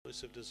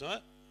Elusive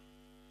Desire.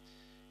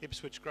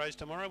 Ipswich Greys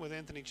tomorrow with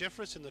Anthony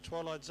Jeffress in the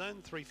Twilight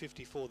Zone,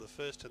 3:54 the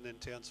first, and then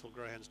Townsville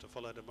Greyhounds to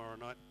follow tomorrow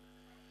night.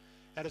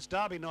 And it's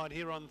Derby night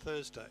here on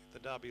Thursday. The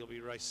Derby will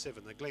be race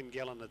 7, the Glen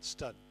Gallen at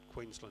Stud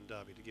Queensland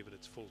Derby, to give it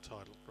its full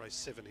title. Race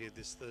 7 here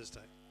this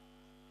Thursday.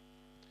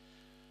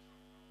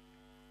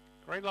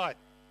 Green light.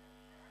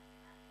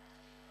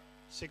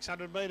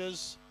 600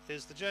 metres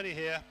is the journey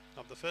here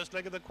of the first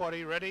leg of the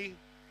quaddie. Ready?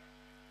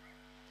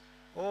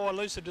 Oh,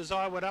 Elusive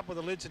Desire went up with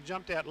the lids and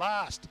jumped out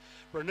last.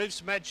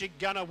 Renouf's Magic,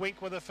 Gunner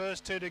Wink were the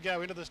first two to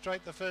go into the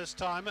straight the first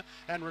time,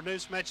 and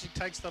Renouf's Magic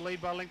takes the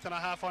lead by a length and a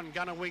half on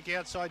Gunner Wink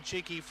outside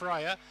Cheeky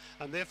Freya,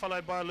 and they're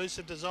followed by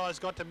Elusive Desire's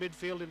got to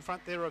midfield in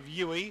front there of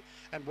Yui,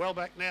 and well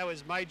back now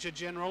is Major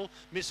General,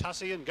 Miss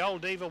Hussey, and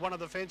Gold Diva, one of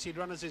the fancied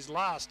runners, is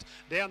last.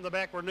 Down the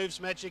back, Renouf's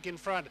Magic in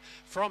front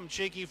from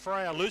Cheeky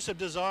Freya. Elusive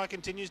Desire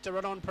continues to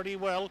run on pretty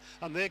well,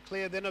 and they're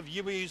clear then of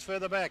Yui, who's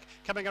further back.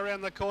 Coming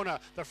around the corner,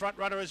 the front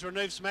runner is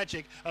Renouf's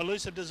Magic.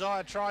 Elusive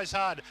Desire tries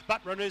hard,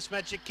 but Renouf's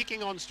Magic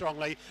kicking on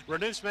strongly.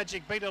 Renouf's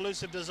Magic beat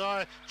Elusive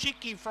Desire.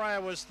 Cheeky Freya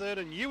was third,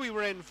 and Yui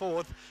ran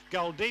fourth.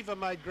 Gold Diva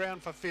made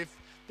ground for fifth.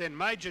 Then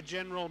Major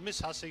General,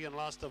 Miss Hussey, and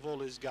last of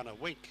all is Gunner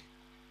Wink.